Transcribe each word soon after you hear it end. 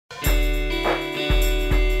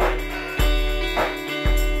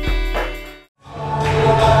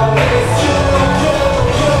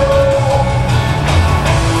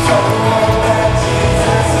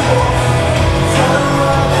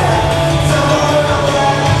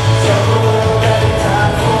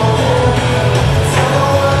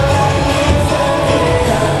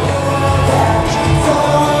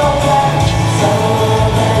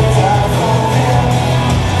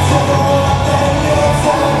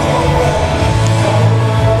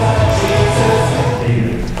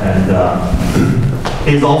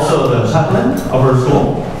He's also the chaplain of our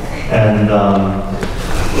school, and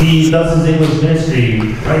he does his English ministry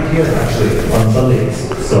right here, actually, on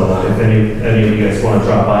Sundays. So if any of you guys want to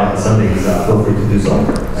drop by on Sundays, feel free to do so.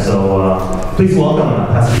 So please welcome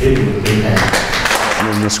Pastor David with a big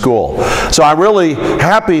hand. In the school. So I'm really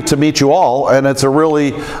happy to meet you all, and it's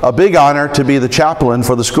a big honor to be the chaplain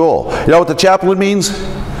for the school. You know what the chaplain means?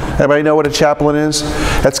 Everybody know what a chaplain is?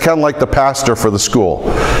 That's kind of like the pastor for the school.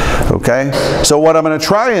 Okay? So what I'm going to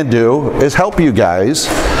try and do is help you guys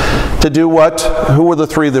to do what? Who were the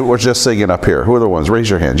three that were just singing up here? Who are the ones? Raise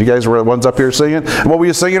your hands. You guys were the ones up here singing? And what were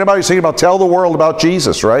you singing about? You're singing about tell the world about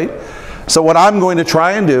Jesus, right? So what I'm going to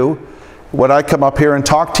try and do when I come up here and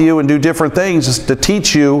talk to you and do different things is to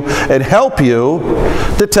teach you and help you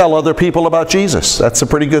to tell other people about Jesus. That's a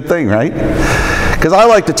pretty good thing, right? Because I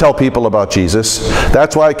like to tell people about Jesus.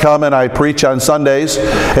 That's why I come and I preach on Sundays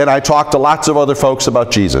and I talk to lots of other folks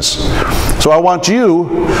about Jesus. So I want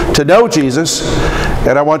you to know Jesus,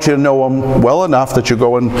 and I want you to know him well enough that you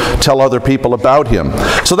go and tell other people about him.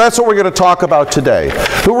 So that's what we're going to talk about today.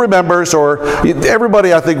 Who remembers, or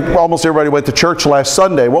everybody, I think almost everybody went to church last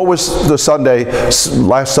Sunday. What was the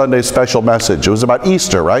last Sunday's special message? It was about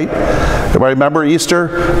Easter, right? Everybody remember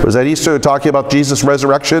Easter? Was that Easter talking about Jesus'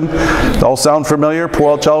 resurrection? All sound familiar?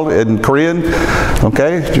 Poelchal in Korean?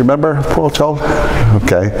 Okay, do you remember Poelchal?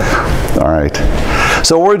 Okay, all right.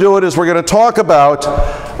 So what we're doing is we're going to talk about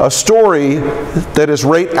a story that is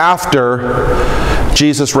right after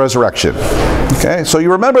Jesus' resurrection. Okay, so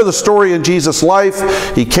you remember the story in Jesus'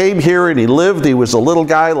 life. He came here and he lived. He was a little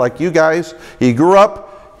guy like you guys. He grew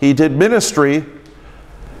up. He did ministry.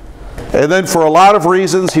 And then for a lot of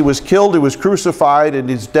reasons, he was killed, he was crucified, and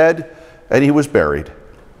he's dead, and he was buried.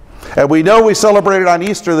 And we know we celebrated on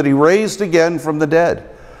Easter that he raised again from the dead.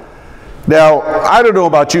 Now, I don't know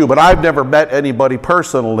about you, but I've never met anybody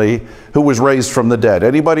personally who was raised from the dead.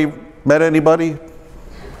 Anybody met anybody?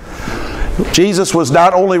 Jesus was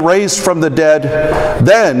not only raised from the dead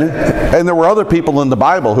then, and there were other people in the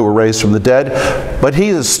Bible who were raised from the dead, but he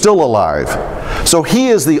is still alive. So he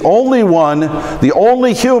is the only one, the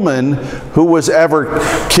only human who was ever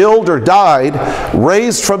killed or died,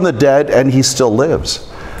 raised from the dead, and he still lives.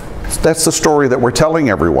 That's the story that we're telling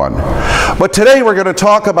everyone. But today we're going to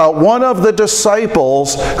talk about one of the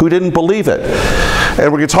disciples who didn't believe it.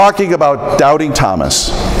 And we're talking about doubting Thomas.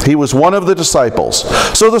 He was one of the disciples.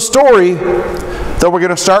 So the story that we're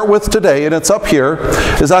going to start with today, and it's up here,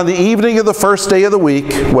 is on the evening of the first day of the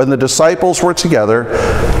week, when the disciples were together,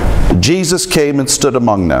 Jesus came and stood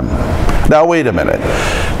among them. Now wait a minute.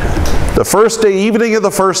 The first day, evening of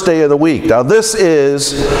the first day of the week. Now this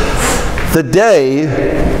is the day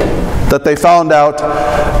that they found out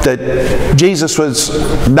that Jesus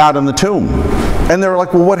was not in the tomb. And they were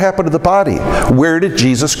like, well, what happened to the body? Where did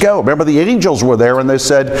Jesus go? Remember, the angels were there and they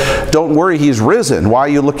said, don't worry, he's risen. Why are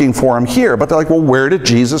you looking for him here? But they're like, well, where did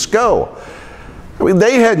Jesus go? I mean,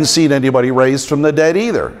 they hadn't seen anybody raised from the dead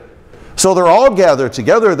either. So they're all gathered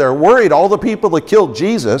together. They're worried all the people that killed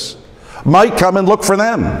Jesus might come and look for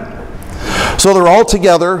them. So they're all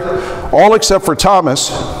together, all except for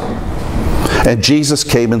Thomas. And Jesus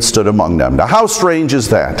came and stood among them. Now, how strange is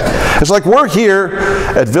that? It's like we're here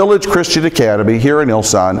at Village Christian Academy here in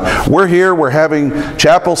Ilsan. We're here, we're having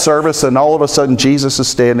chapel service, and all of a sudden Jesus is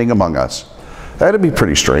standing among us. That'd be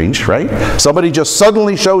pretty strange, right? Somebody just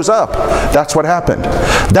suddenly shows up. That's what happened.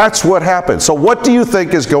 That's what happened. So what do you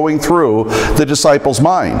think is going through the disciples'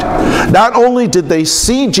 mind? Not only did they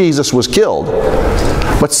see Jesus was killed,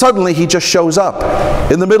 but suddenly he just shows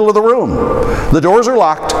up in the middle of the room. The doors are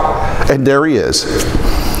locked, and there he is.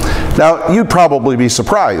 Now, you'd probably be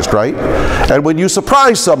surprised, right? And when you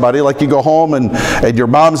surprise somebody, like you go home and your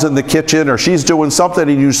mom's in the kitchen or she's doing something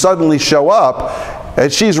and you suddenly show up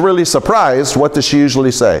and she's really surprised, what does she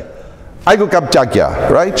usually say? Aigo kapchakya,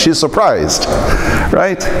 right? She's surprised,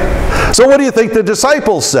 right? So what do you think the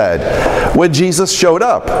disciples said when Jesus showed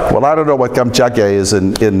up? Well, I don't know what kamchakya is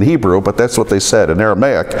in Hebrew, but that's what they said in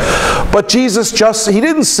Aramaic. But Jesus he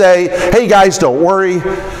didn't say, hey guys, don't worry.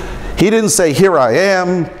 He didn't say, here I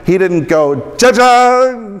am. He didn't go,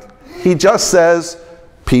 ja-ja. He just says,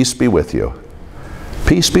 peace be with you.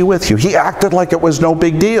 Peace be with you. He acted like it was no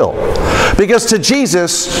big deal. Because to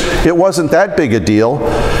Jesus, it wasn't that big a deal,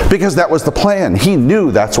 because that was the plan. He knew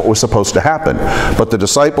that's what was supposed to happen. But the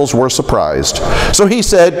disciples were surprised. So he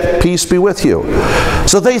said, peace be with you.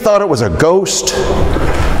 So they thought it was a ghost.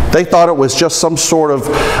 They thought it was just some sort of,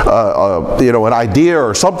 an idea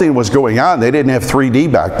or something was going on. They didn't have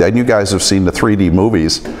 3D back then. You guys have seen the 3D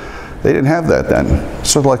movies. They didn't have that then.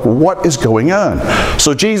 So they're like, what is going on?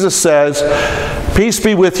 So Jesus says, Peace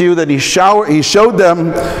be with you. Then he showed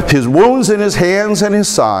them his wounds in his hands and his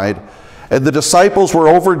side, and the disciples were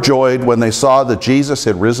overjoyed when they saw that Jesus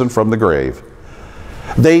had risen from the grave.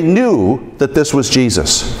 They knew that this was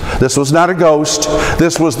Jesus. This was not a ghost.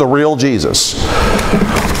 This was the real Jesus.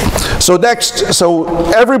 So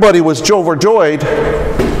everybody was overjoyed,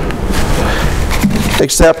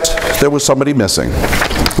 except there was somebody missing.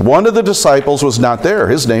 One of the disciples was not there.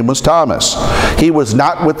 His name was Thomas. He was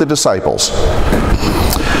not with the disciples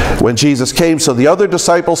when Jesus came. So the other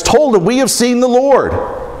disciples told him, "We have seen the Lord."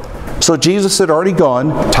 So Jesus had already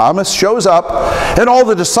gone. Thomas shows up, and all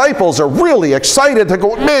the disciples are really excited to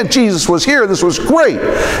go, "Man, Jesus was here. This was great."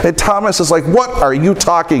 And Thomas is like, "What are you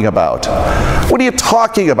talking about? What are you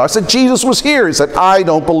talking about?" I said, "Jesus was here." He said, "I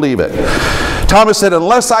don't believe it." Thomas said,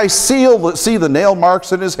 "Unless I see the nail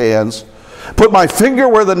marks in his hands, put my finger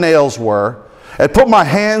where the nails were, and put my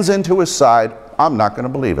hands into his side, I'm not going to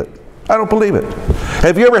believe it." I don't believe it.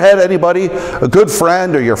 Have you ever had anybody, a good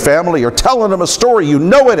friend or your family, you're telling them a story, you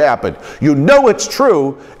know it happened, you know it's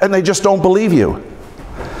true, and they just don't believe you?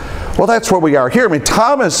 Well, that's where we are here. I mean,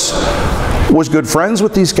 Thomas was good friends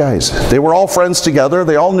with these guys. They were all friends together.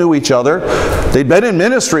 They all knew each other. They'd been in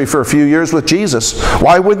ministry for a few years with Jesus.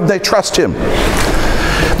 Why wouldn't they trust him?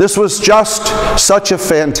 This was just such a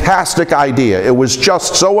fantastic idea. It was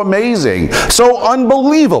just so amazing, so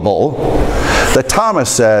unbelievable, that Thomas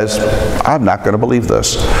says, "I'm not going to believe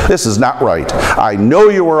this. This is not right. I know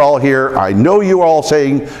you were all here. I know you were all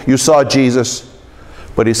saying you saw Jesus."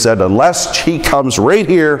 But he said, unless he comes right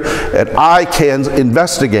here and I can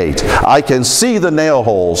investigate, I can see the nail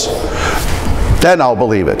holes, then I'll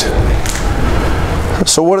believe it.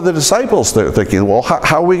 So what are the disciples thinking? Well,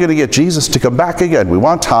 how are we going to get Jesus to come back again? We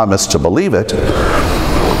want Thomas to believe it.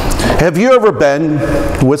 Have you ever been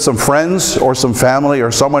with some friends or some family or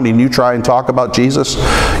someone and you try and talk about Jesus?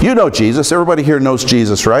 You know Jesus. Everybody here knows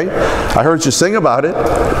Jesus, right? I heard you sing about it.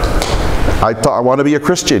 I want to be a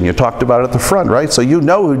Christian. You talked about it at the front, right? So you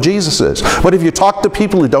know who Jesus is. But if you talk to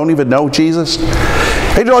people who don't even know Jesus,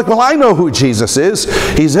 and you're like, "Well, I know who Jesus is.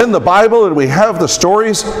 He's in the Bible and we have the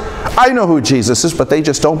stories. I know who Jesus is," but they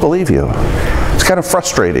just don't believe you. It's kind of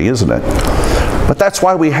frustrating, isn't it? But that's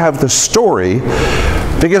why we have the story,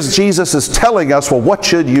 because Jesus is telling us, well, what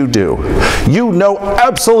should you do? You know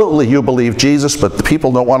absolutely you believe Jesus, but the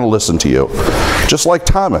people don't want to listen to you. Just like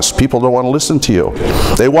Thomas, people don't want to listen to you.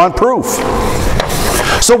 They want proof.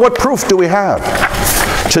 So what proof do we have?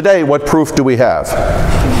 Today, what proof do we have?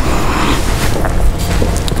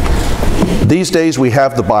 These days we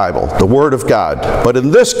have the Bible, the Word of God. But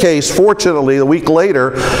in this case, fortunately, a week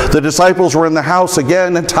later, the disciples were in the house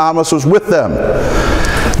again and Thomas was with them.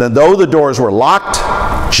 Then though the doors were locked,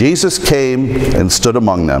 Jesus came and stood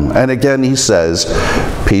among them. And again he says,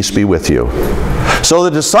 "Peace be with you." So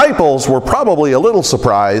the disciples were probably a little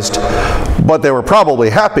surprised, but they were probably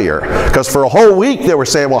happier, because for a whole week they were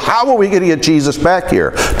saying, well, how are we going to get Jesus back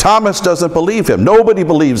here? Thomas doesn't believe him. Nobody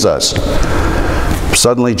believes us.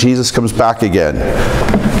 Suddenly Jesus comes back again.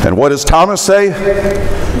 And what does Thomas say?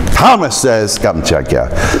 Thomas says,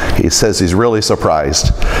 he says he's really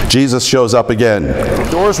surprised. Jesus shows up again. The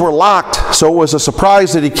doors were locked, so it was a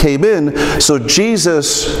surprise that he came in. So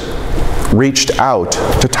Jesus reached out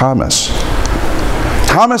to Thomas.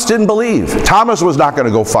 Thomas didn't believe. Thomas was not going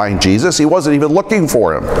to go find Jesus. He wasn't even looking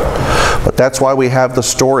for him. But that's why we have the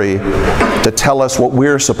story to tell us what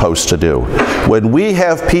we're supposed to do. When we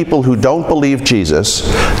have people who don't believe Jesus,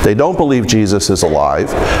 they don't believe Jesus is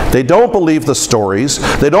alive, they don't believe the stories,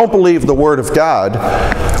 they don't believe the Word of God,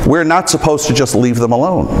 we're not supposed to just leave them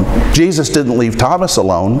alone. Jesus didn't leave Thomas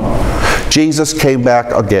alone. Jesus came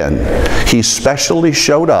back again. He specially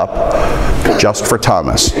showed up just for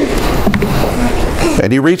Thomas.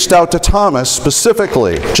 And he reached out to Thomas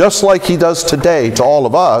specifically, just like he does today to all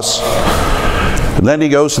of us. And then he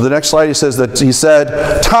goes to the next slide. He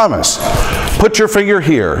said, "Thomas, put your finger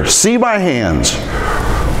here. See my hands.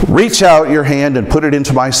 Reach out your hand and put it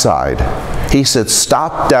into my side." He said,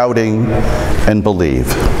 "Stop doubting and believe."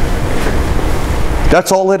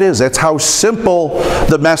 That's all it is. That's how simple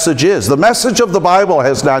the message is. The message of the Bible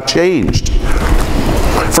has not changed.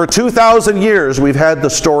 For 2,000 years, we've had the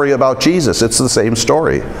story about Jesus. It's the same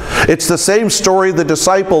story. It's the same story the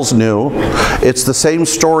disciples knew. It's the same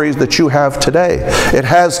story that you have today. It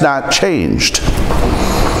has not changed.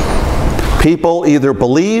 People either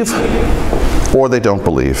believe or they don't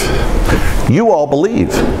believe. You all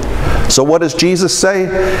believe. So what does Jesus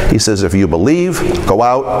say? He says, if you believe, go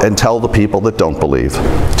out and tell the people that don't believe.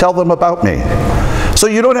 Tell them about me. So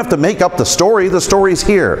you don't have to make up the story. The story's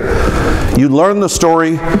here. You learn the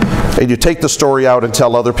story and you take the story out and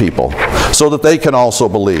tell other people so that they can also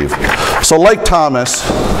believe. So like Thomas,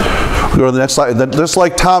 go to the next slide. Just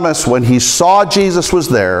like Thomas, when he saw Jesus was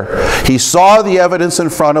there, he saw the evidence in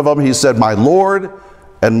front of him, he said, "My Lord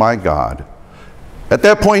and my God." At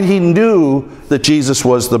that point, he knew that Jesus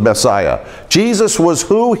was the Messiah. Jesus was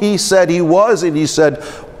who he said he was, and he said,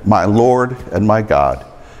 "My Lord and my God."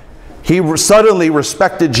 He suddenly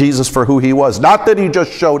respected Jesus for who he was. Not that he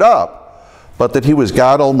just showed up, but that he was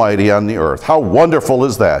God Almighty on the earth. How wonderful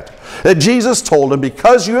is that? And Jesus told him,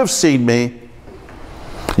 "Because you have seen me,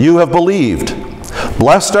 you have believed.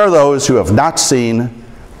 Blessed are those who have not seen,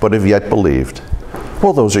 but have yet believed."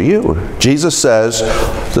 Well, those are you. Jesus says,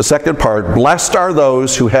 the second part, blessed are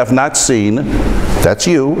those who have not seen. That's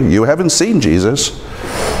you. You haven't seen Jesus,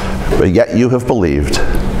 but yet you have believed.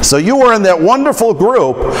 So you were in that wonderful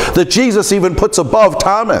group that Jesus even puts above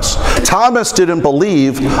Thomas. Thomas didn't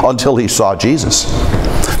believe until he saw Jesus.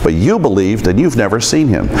 But you believed, and you've never seen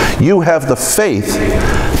him. You have the faith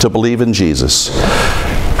to believe in Jesus.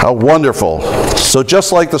 How wonderful. So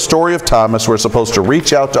just like the story of Thomas, we're supposed to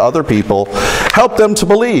reach out to other people, help them to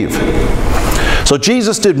believe. So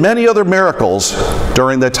Jesus did many other miracles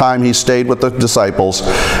during the time he stayed with the disciples,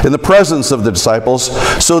 in the presence of the disciples,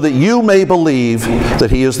 so that you may believe that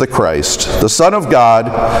he is the Christ, the Son of God,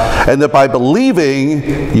 and that by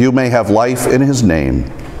believing you may have life in his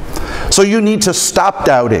name. So you need to stop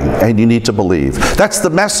doubting and you need to believe. That's the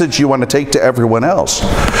message you want to take to everyone else.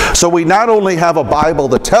 So we not only have a Bible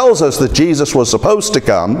that tells us that Jesus was supposed to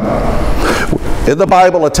come. In the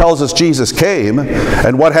Bible it tells us Jesus came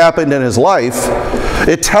and what happened in his life.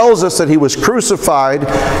 It tells us that he was crucified,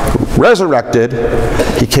 resurrected,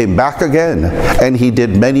 he came back again, and he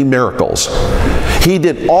did many miracles. He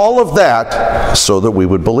did all of that so that we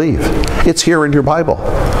would believe. It's here in your Bible.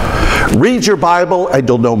 Read your Bible and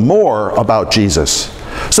you'll know more about Jesus,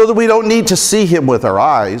 so that we don't need to see him with our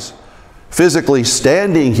eyes. Physically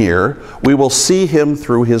standing here, we will see him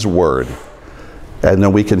through his word, and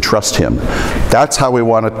then we can trust him. That's how we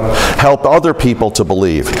want to help other people to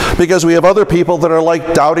believe, because we have other people that are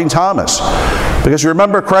like doubting Thomas. Because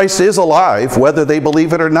remember, Christ is alive whether they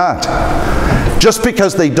believe it or not. Just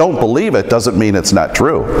because they don't believe it doesn't mean it's not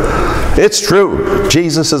true. It's true.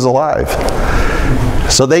 Jesus is alive.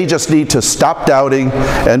 So they just need to stop doubting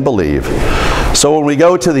and believe. So when we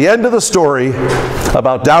go to the end of the story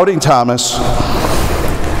about doubting Thomas,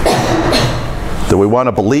 that we want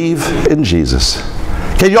to believe in Jesus.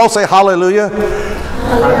 Can you all say hallelujah?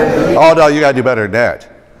 Hallelujah. Oh no, you got to do better than that.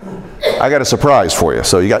 I got a surprise for you.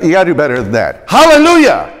 So you got to do better than that.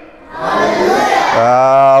 Hallelujah!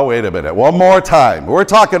 Hallelujah! Wait a minute. One more time. We're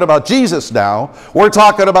talking about Jesus now. We're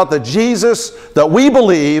talking about the Jesus that we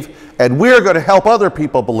believe, and we're going to help other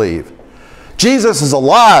people believe. Jesus is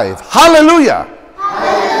alive. Hallelujah!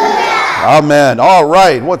 Hallelujah! Amen. All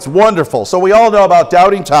right. What's wonderful. So we all know about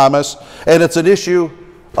doubting Thomas, and it's an issue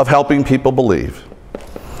of helping people believe.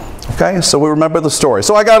 Okay, so we remember the story.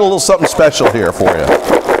 So I got a little something special here for you.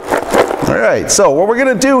 All right, so what we're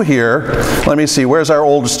going to do here, let me see, where's our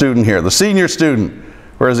old student here? The senior student.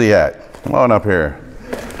 Where is he at? Come on up here.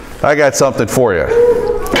 I got something for you.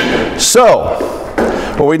 So,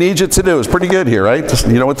 what we need you to do is pretty good here, right?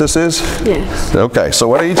 You know what this is? Yes. Okay, so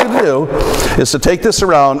what I need you to do is to take this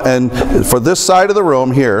around, and for this side of the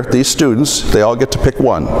room here, these students, they all get to pick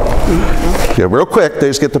one. Okay, real quick, they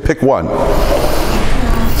just get to pick one.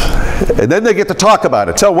 And then they get to talk about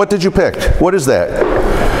it. Tell, what did you pick? What is that?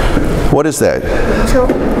 What is that?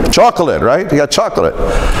 Chocolate, right? You got chocolate.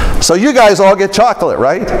 So you guys all get chocolate,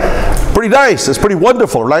 right? Pretty nice. It's pretty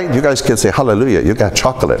wonderful, right? You guys can say hallelujah. You got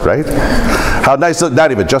chocolate, right? How nice.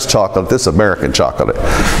 Not even just chocolate. This is American chocolate.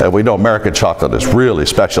 And we know American chocolate is really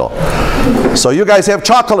special. So you guys have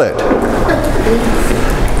chocolate.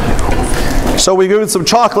 So we've given some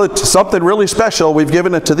chocolate, something really special. We've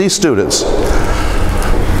given it to these students.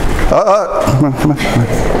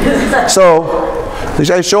 So, you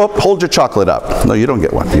guys show up, hold your chocolate up. No, you don't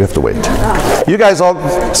get one. You have to wait. You guys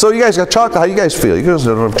all, so you guys got chocolate. How you guys feel? You guys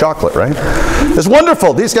don't have chocolate, right? It's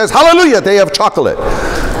wonderful. These guys, hallelujah, they have chocolate.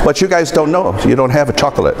 But you guys don't know. You don't have a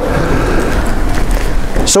chocolate.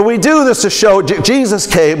 So we do this to show Jesus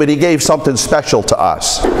came and he gave something special to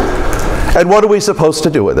us. And what are we supposed to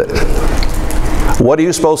do with it? What are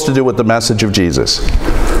you supposed to do with the message of Jesus?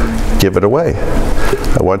 Give it away.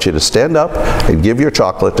 I want you to stand up and give your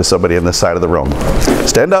chocolate to somebody on this side of the room.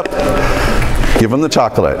 Stand up. Give them the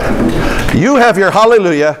chocolate. You have your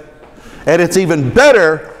hallelujah, and it's even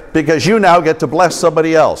better because you now get to bless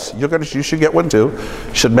somebody else. You should get one too.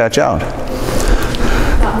 Should match out.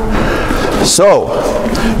 So,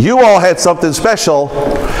 you all had something special,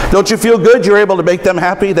 Don't you feel good? You're able to make them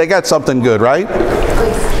happy? They got something good, right?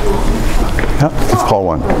 Yeah, call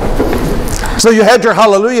one. So you had your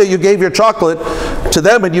hallelujah, you gave your chocolate to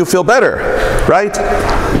them, and you feel better, right?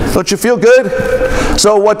 Don't you feel good?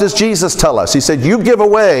 So what does Jesus tell us? He said, you give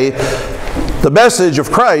away the message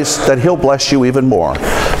of Christ, that He'll bless you even more.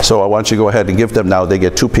 So I want you to go ahead and give them now. They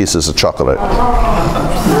get 2 pieces of chocolate.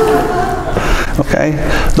 Okay?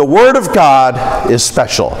 The Word of God is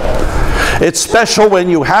special. It's special when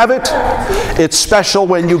you have it. It's special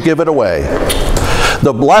when you give it away.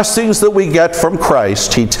 The blessings that we get from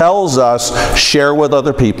Christ, He tells us, share with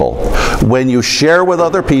other people. When you share with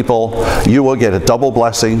other people, you will get a double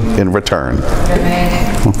blessing in return.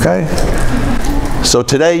 Okay? So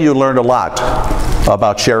today you learned a lot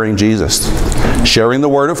about sharing Jesus, sharing the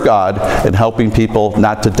Word of God, and helping people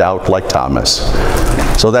not to doubt like Thomas.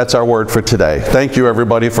 So that's our word for today. Thank you,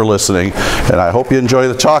 everybody, for listening, and I hope you enjoy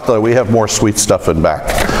the chocolate. We have more sweet stuff in back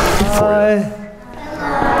for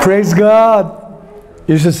you. Praise God.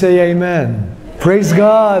 You should say amen. Praise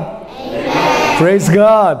God. Amen. Praise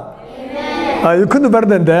God. Amen. You couldn't do better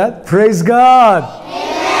than that. Praise God.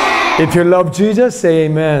 Amen. If you love Jesus, say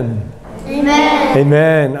amen. Amen.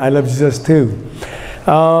 Amen. I love Jesus too.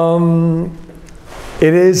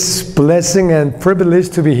 It is blessing and privilege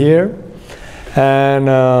to be here. And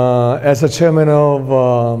as a chairman of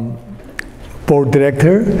board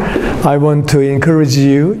director, I want to encourage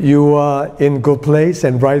you. You are in good place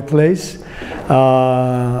and right place.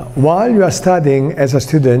 While you are studying as a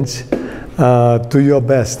student, do your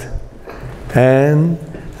best, and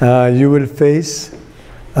you will face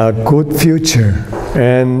a good future.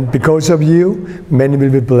 And because of you, many will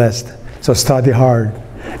be blessed. So study hard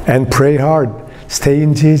and pray hard. Stay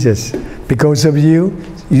in Jesus. Because of you,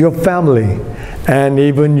 your family, and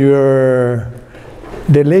even your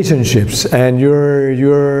relationships, and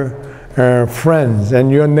your friends, and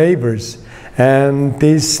your neighbors, and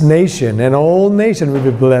this nation, and all nation will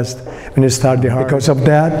be blessed when you study hard. Because of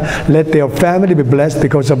that, let their family be blessed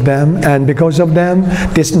because of them, and because of them,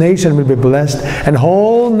 this nation will be blessed, and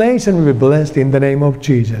whole nation will be blessed in the name of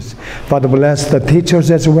Jesus. Father, bless the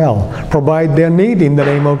teachers as well. Provide their need in the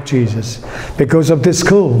name of Jesus. Because of this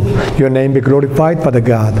school, your name be glorified, Father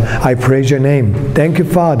God. I praise your name. Thank you,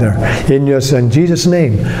 Father. In your Son, Jesus'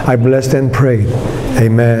 name, I bless and pray.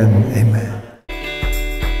 Amen. Amen.